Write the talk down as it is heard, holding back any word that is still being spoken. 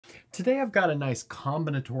Today I've got a nice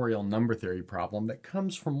combinatorial number theory problem that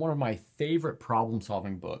comes from one of my favorite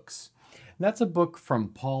problem-solving books. And that's a book from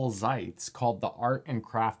Paul Zeitz called The Art and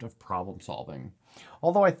Craft of Problem Solving.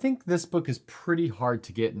 Although I think this book is pretty hard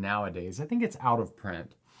to get nowadays. I think it's out of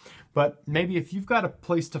print. But maybe if you've got a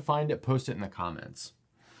place to find it, post it in the comments.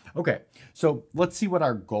 Okay, so let's see what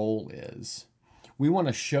our goal is. We want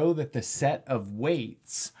to show that the set of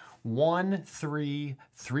weights 1, 3,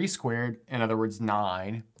 3 squared, in other words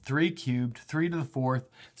 9, 3 cubed, 3 to the 4th,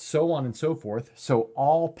 so on and so forth, so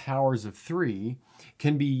all powers of 3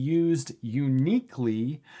 can be used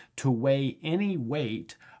uniquely to weigh any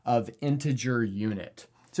weight of integer unit.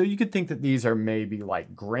 So you could think that these are maybe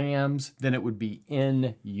like grams, then it would be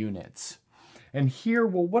in units. And here,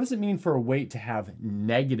 well, what does it mean for a weight to have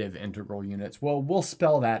negative integral units? Well, we'll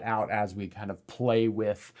spell that out as we kind of play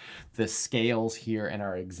with the scales here in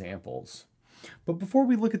our examples. But before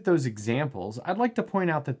we look at those examples, I'd like to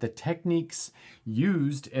point out that the techniques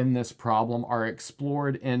used in this problem are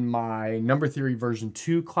explored in my Number Theory version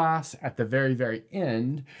 2 class at the very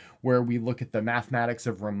end, where we look at the mathematics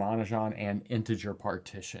of Ramanujan and integer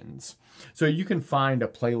partitions. So you can find a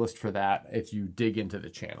playlist for that if you dig into the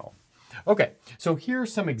channel. Okay, so here are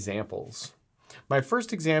some examples. My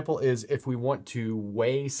first example is if we want to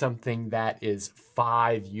weigh something that is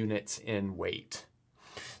 5 units in weight.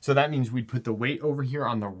 So that means we'd put the weight over here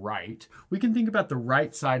on the right. We can think about the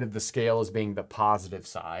right side of the scale as being the positive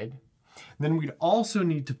side. Then we'd also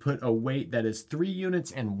need to put a weight that is 3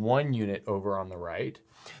 units and 1 unit over on the right.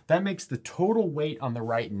 That makes the total weight on the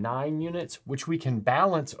right 9 units, which we can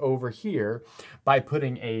balance over here by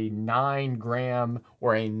putting a 9 gram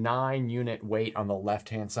or a 9 unit weight on the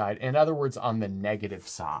left-hand side. In other words, on the negative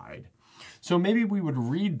side. So maybe we would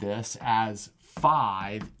read this as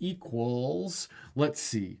 5 equals, let's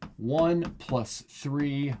see, 1 plus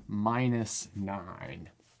 3 minus 9.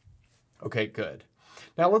 Okay, good.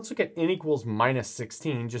 Now let's look at n equals minus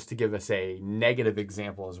 16 just to give us a negative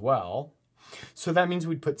example as well. So that means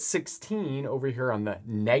we'd put 16 over here on the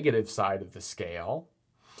negative side of the scale.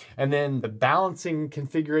 And then the balancing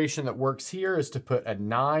configuration that works here is to put a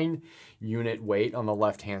 9 unit weight on the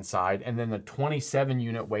left-hand side and then a 27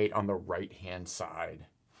 unit weight on the right-hand side.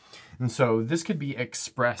 And so this could be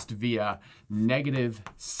expressed via negative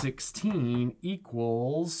 16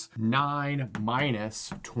 equals 9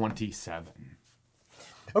 minus 27.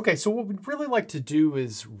 Okay, so what we'd really like to do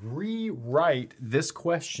is rewrite this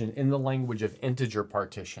question in the language of integer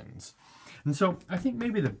partitions. And so I think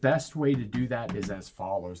maybe the best way to do that is as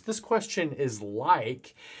follows. This question is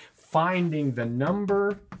like finding the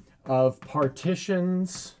number of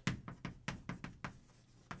partitions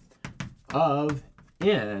of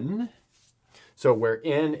n, so where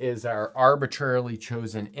n is our arbitrarily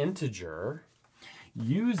chosen integer,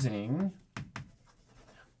 using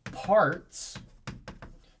parts.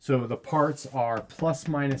 So the parts are plus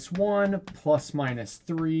minus 1, plus minus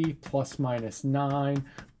 3, plus minus 9,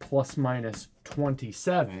 plus minus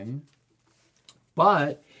 27.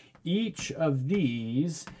 But each of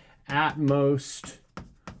these at most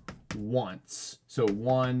once. So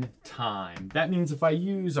one time. That means if I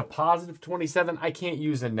use a positive 27, I can't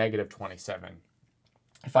use a negative 27.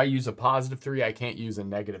 If I use a positive 3, I can't use a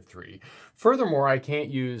negative 3. Furthermore, I can't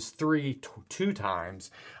use 3 2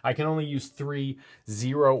 times. I can only use 3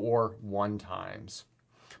 0 or 1 times.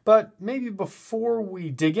 But maybe before we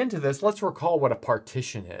dig into this, let's recall what a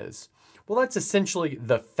partition is. Well, that's essentially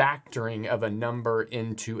the factoring of a number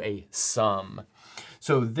into a sum.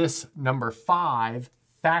 So this number 5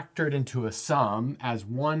 factored into a sum as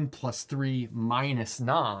 1 plus 3 minus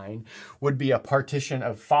 9 would be a partition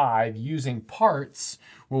of 5 using parts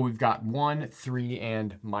where we've got 1, 3,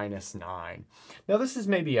 and minus 9. Now this is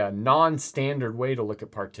maybe a non-standard way to look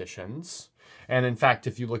at partitions. And in fact,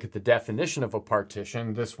 if you look at the definition of a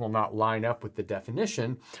partition, this will not line up with the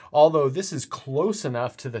definition, although this is close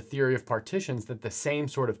enough to the theory of partitions that the same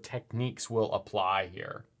sort of techniques will apply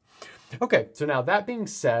here. Okay, so now that being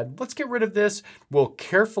said, let's get rid of this. We'll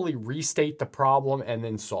carefully restate the problem and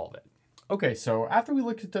then solve it. Okay, so after we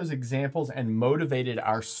looked at those examples and motivated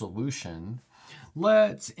our solution,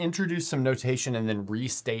 let's introduce some notation and then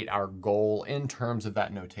restate our goal in terms of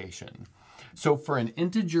that notation. So for an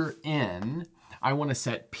integer n, I want to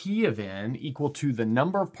set p of n equal to the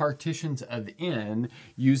number of partitions of n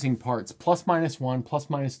using parts plus minus 1, plus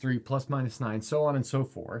minus 3, plus minus 9, so on and so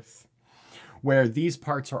forth, where these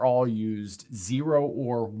parts are all used 0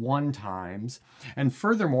 or 1 times. And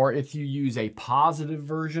furthermore, if you use a positive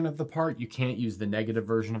version of the part, you can't use the negative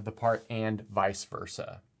version of the part, and vice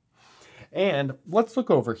versa. And let's look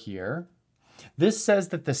over here. This says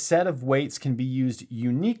that the set of weights can be used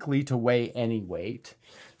uniquely to weigh any weight.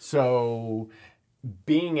 So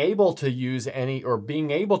being able to use any, or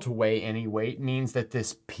being able to weigh any weight, means that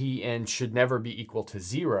this Pn should never be equal to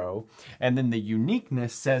 0. And then the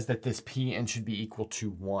uniqueness says that this Pn should be equal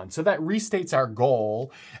to 1. So that restates our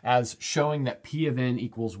goal as showing that P of n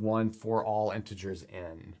equals 1 for all integers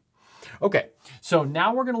n. Okay, so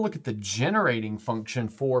now we're going to look at the generating function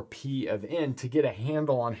for P of n to get a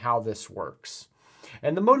handle on how this works.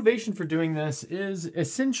 And the motivation for doing this is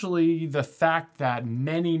essentially the fact that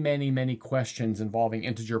many questions involving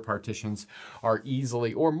integer partitions are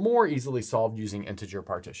easily or more easily solved using integer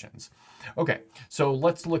partitions. Okay, so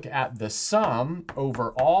let's look at the sum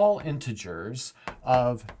over all integers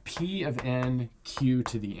of P of n q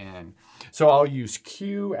to the n. So I'll use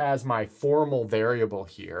q as my formal variable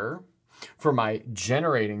here for my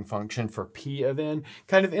generating function for P of n,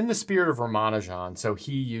 kind of in the spirit of Ramanujan. So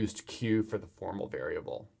he used q for the formal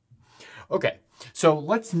variable. Okay, so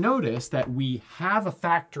let's notice that we have a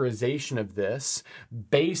factorization of this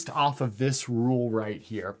based off of this rule right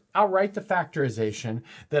here. I'll write the factorization,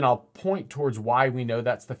 then I'll point towards why we know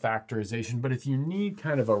that's the factorization. But if you need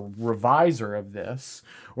kind of a revisor of this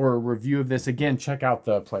or a review of this, again, check out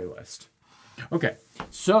the playlist. Okay,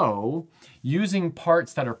 so using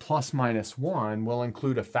parts that are plus minus 1 will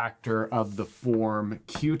include a factor of the form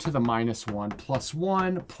q to the minus 1 plus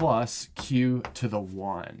 1 plus q to the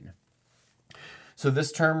 1. So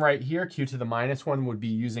this term right here, q to the minus 1, would be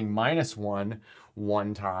using minus 1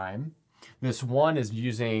 one time. This 1 is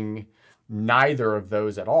using neither of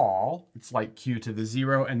those at all. It's like q to the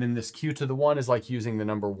 0, and then this q to the 1 is like using the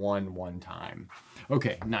number 1 one time.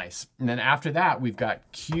 Okay, nice. And then after that, we've got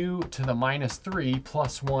q to the minus 3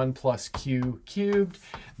 plus 1 plus q cubed.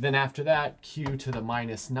 Then after that, q to the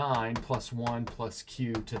minus 9 plus 1 plus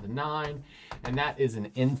q to the 9. And that is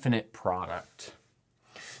an infinite product.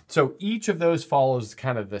 So each of those follows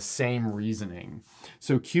kind of the same reasoning.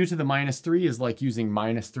 So q to the minus 3 is like using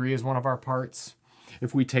minus 3 as one of our parts.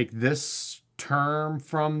 If we take this term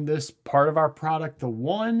from this part of our product, the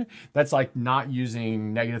 1, that's like not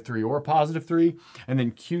using negative 3 or positive 3. And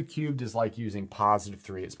then q cubed is like using positive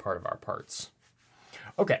 3 as part of our parts.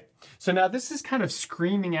 Okay, so now this is kind of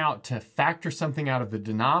screaming out to factor something out of the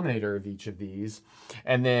denominator of each of these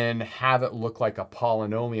and then have it look like a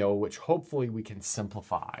polynomial, which hopefully we can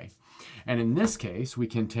simplify. And in this case, we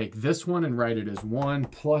can take this one and write it as 1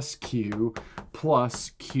 plus q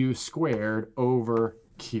squared over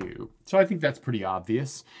q. So I think that's pretty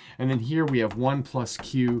obvious. And then here we have 1 plus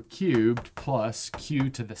q cubed plus q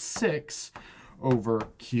to the 6 over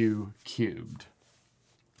q cubed.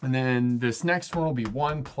 And then this next one will be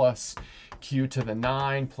 1 plus q to the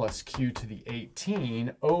 9 plus q to the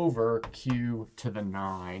 18 over q to the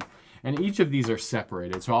 9. And each of these are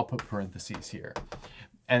separated, so I'll put parentheses here.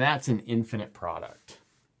 And that's an infinite product.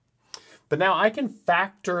 But now I can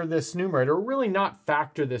factor this numerator, or really not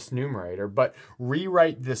factor this numerator, but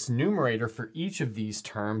rewrite this numerator for each of these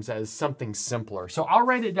terms as something simpler. So I'll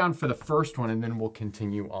write it down for the first one and then we'll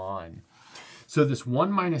continue on. So this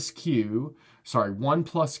 1 plus q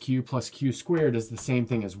squared is the same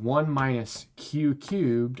thing as 1 minus q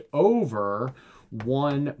cubed over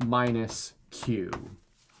 1 minus q.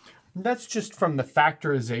 That's just from the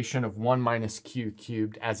factorization of 1 minus q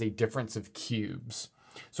cubed as a difference of cubes.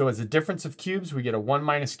 So as a difference of cubes, we get a 1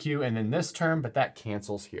 minus q and then this term, but that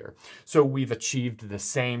cancels here. So we've achieved the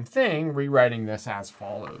same thing, rewriting this as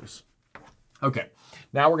follows. Okay,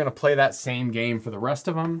 now we're going to play that same game for the rest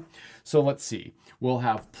of them. So let's see. We'll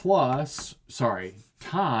have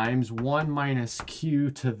times 1 minus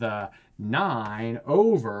q to the 9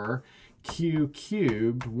 over q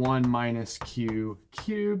cubed 1 minus q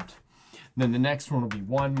cubed. Then the next one will be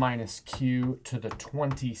 1 minus q to the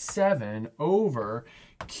 27 over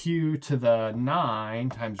q to the 9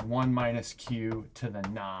 times 1 minus q to the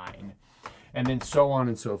 9. And then so on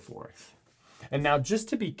and so forth. And now just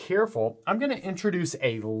to be careful, I'm going to introduce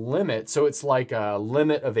a limit. So it's like a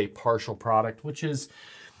limit of a partial product, which is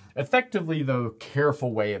effectively the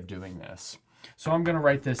careful way of doing this. So I'm going to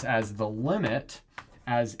write this as the limit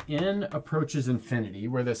as n approaches infinity,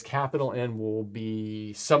 where this capital N will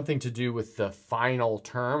be something to do with the final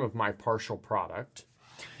term of my partial product.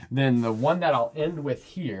 Then the one that I'll end with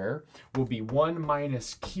here will be 1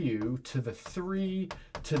 minus q to the 3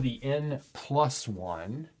 to the n plus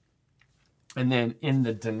 1. And then in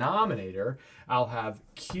the denominator, I'll have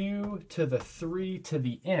q to the 3 to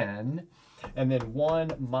the n, and then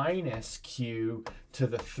 1 minus q to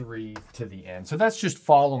the 3 to the n. So that's just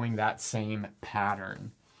following that same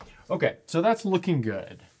pattern. Okay, so that's looking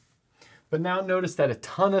good. But now notice that a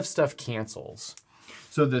ton of stuff cancels.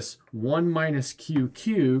 So this 1 minus q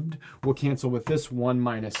cubed will cancel with this 1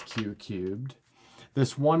 minus q cubed.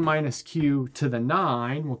 This 1 minus q to the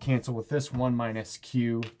 9 will cancel with this 1 minus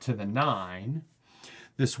q to the 9.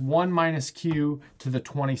 This 1 minus q to the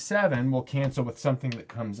 27 will cancel with something that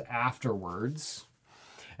comes afterwards.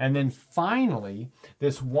 And then finally,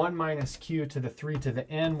 this 1 minus q to the 3 to the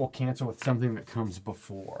n will cancel with something that comes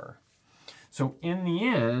before. So in the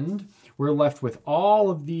end, we're left with all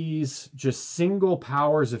of these just single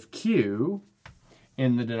powers of q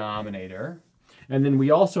in the denominator. And then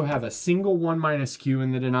we also have a single 1 minus q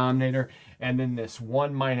in the denominator, and then this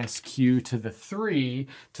 1 minus q to the 3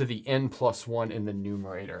 to the n plus 1 in the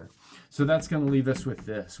numerator. So that's going to leave us with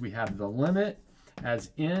this. We have the limit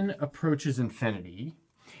as n approaches infinity,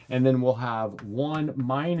 and then we'll have 1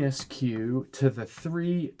 minus q to the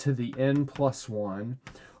 3 to the n plus 1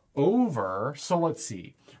 over, so let's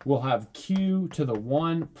see, we'll have q to the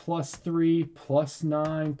 1 plus 3 plus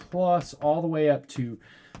 9 plus all the way up to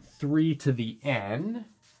 3 to the n.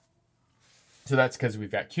 So that's because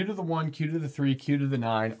we've got q to the 1, q to the 3, q to the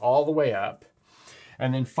 9, all the way up.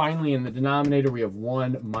 And then finally in the denominator, we have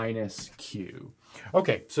 1 minus q.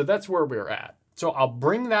 Okay, so that's where we're at. So I'll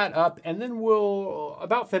bring that up and then we'll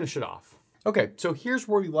about finish it off. Okay, so here's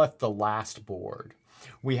where we left the last board.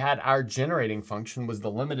 We had our generating function was the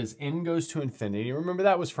limit as n goes to infinity. Remember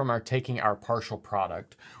that was from our taking our partial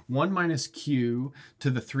product. 1 minus q to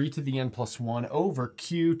the 3 to the n plus 1 over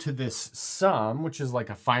q to this sum, which is like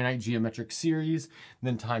a finite geometric series,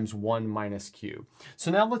 then times 1 minus q. So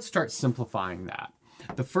now let's start simplifying that.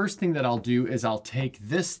 The first thing that I'll do is I'll take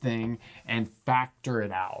this thing and factor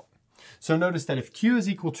it out. So notice that if q is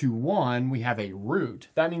equal to 1, we have a root.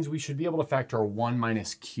 That means we should be able to factor 1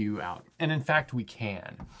 minus q out. And in fact, we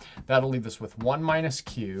can. That'll leave us with 1 minus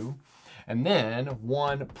q, and then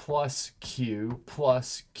 1 plus q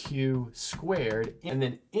squared, and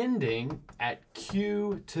then ending at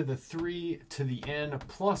q to the 3 to the n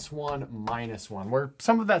plus 1 minus 1, where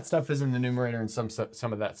some of that stuff is in the numerator and some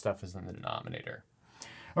of that stuff is in the denominator.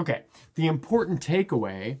 Okay, the important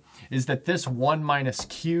takeaway is that this 1 minus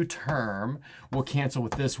q term will cancel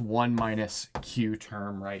with this 1 minus q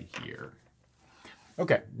term right here.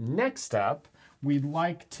 Okay, next up, we'd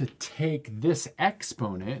like to take this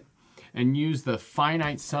exponent and use the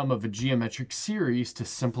finite sum of a geometric series to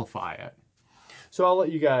simplify it. So I'll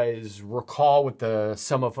let you guys recall what the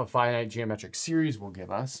sum of a finite geometric series will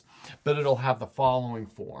give us, but it'll have the following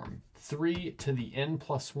form. 3 to the n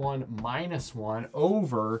plus 1 minus 1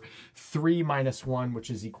 over 3 minus 1, which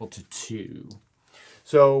is equal to 2.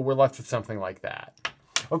 So we're left with something like that.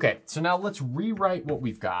 Okay, so now let's rewrite what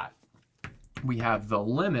we've got. We have the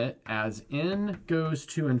limit as n goes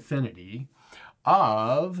to infinity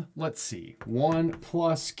of, let's see, 1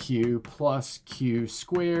 plus q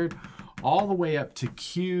squared all the way up to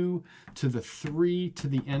q to the 3 to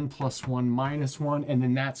the n plus 1 minus 1, and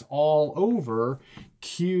then that's all over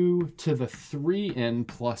q to the 3n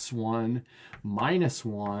plus 1 minus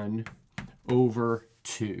 1 over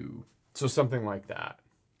 2. So something like that.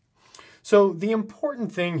 So the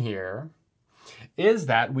important thing here is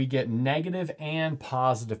that we get negative and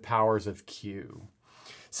positive powers of q.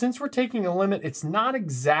 Since we're taking a limit, it's not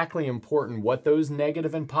exactly important what those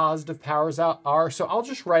negative and positive powers are, so I'll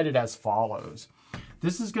just write it as follows.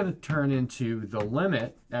 This is going to turn into the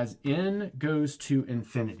limit as n goes to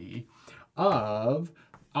infinity of,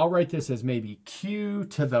 I'll write this as maybe q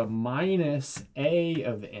to the minus a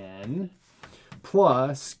of n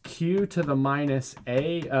plus q to the minus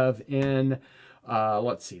a of n,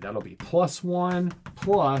 let's see, that'll be plus 1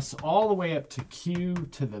 plus all the way up to q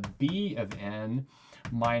to the b of n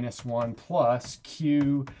minus 1 plus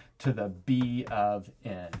q to the b of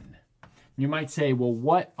n. You might say, well,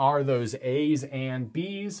 what are those a's and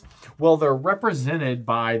b's? Well, they're represented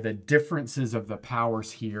by the differences of the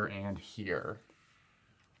powers here and here.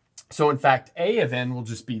 So in fact, a of n will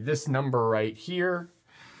just be this number right here.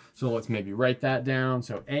 So let's maybe write that down.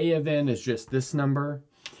 So a of n is just this number.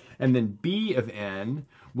 And then b of n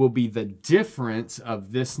will be the difference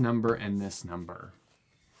of this number and this number.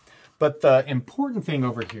 But the important thing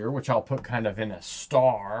over here, which I'll put kind of in a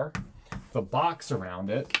star, the box around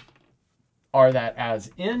it, are that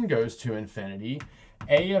as n goes to infinity,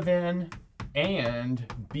 a of n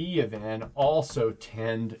and b of n also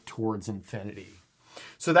tend towards infinity.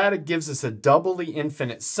 So that gives us a doubly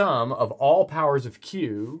infinite sum of all powers of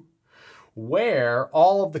q, where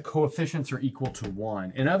all of the coefficients are equal to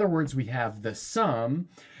 1. In other words, we have the sum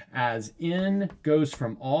as n goes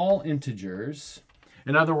from all integers,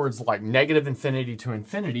 in other words, like negative infinity to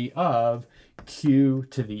infinity, of q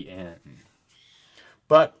to the n.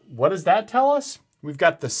 But what does that tell us? we've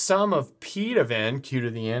got the sum of p of n, q to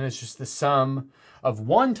the n, is just the sum of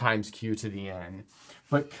 1 times q to the n.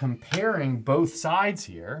 But comparing both sides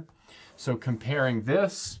here, so comparing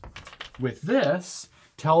this with this,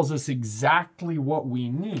 tells us exactly what we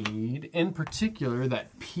need, in particular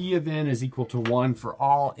that p of n is equal to 1 for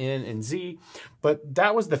all n and z. But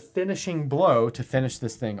that was the finishing blow to finish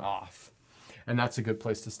this thing off. And that's a good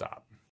place to stop.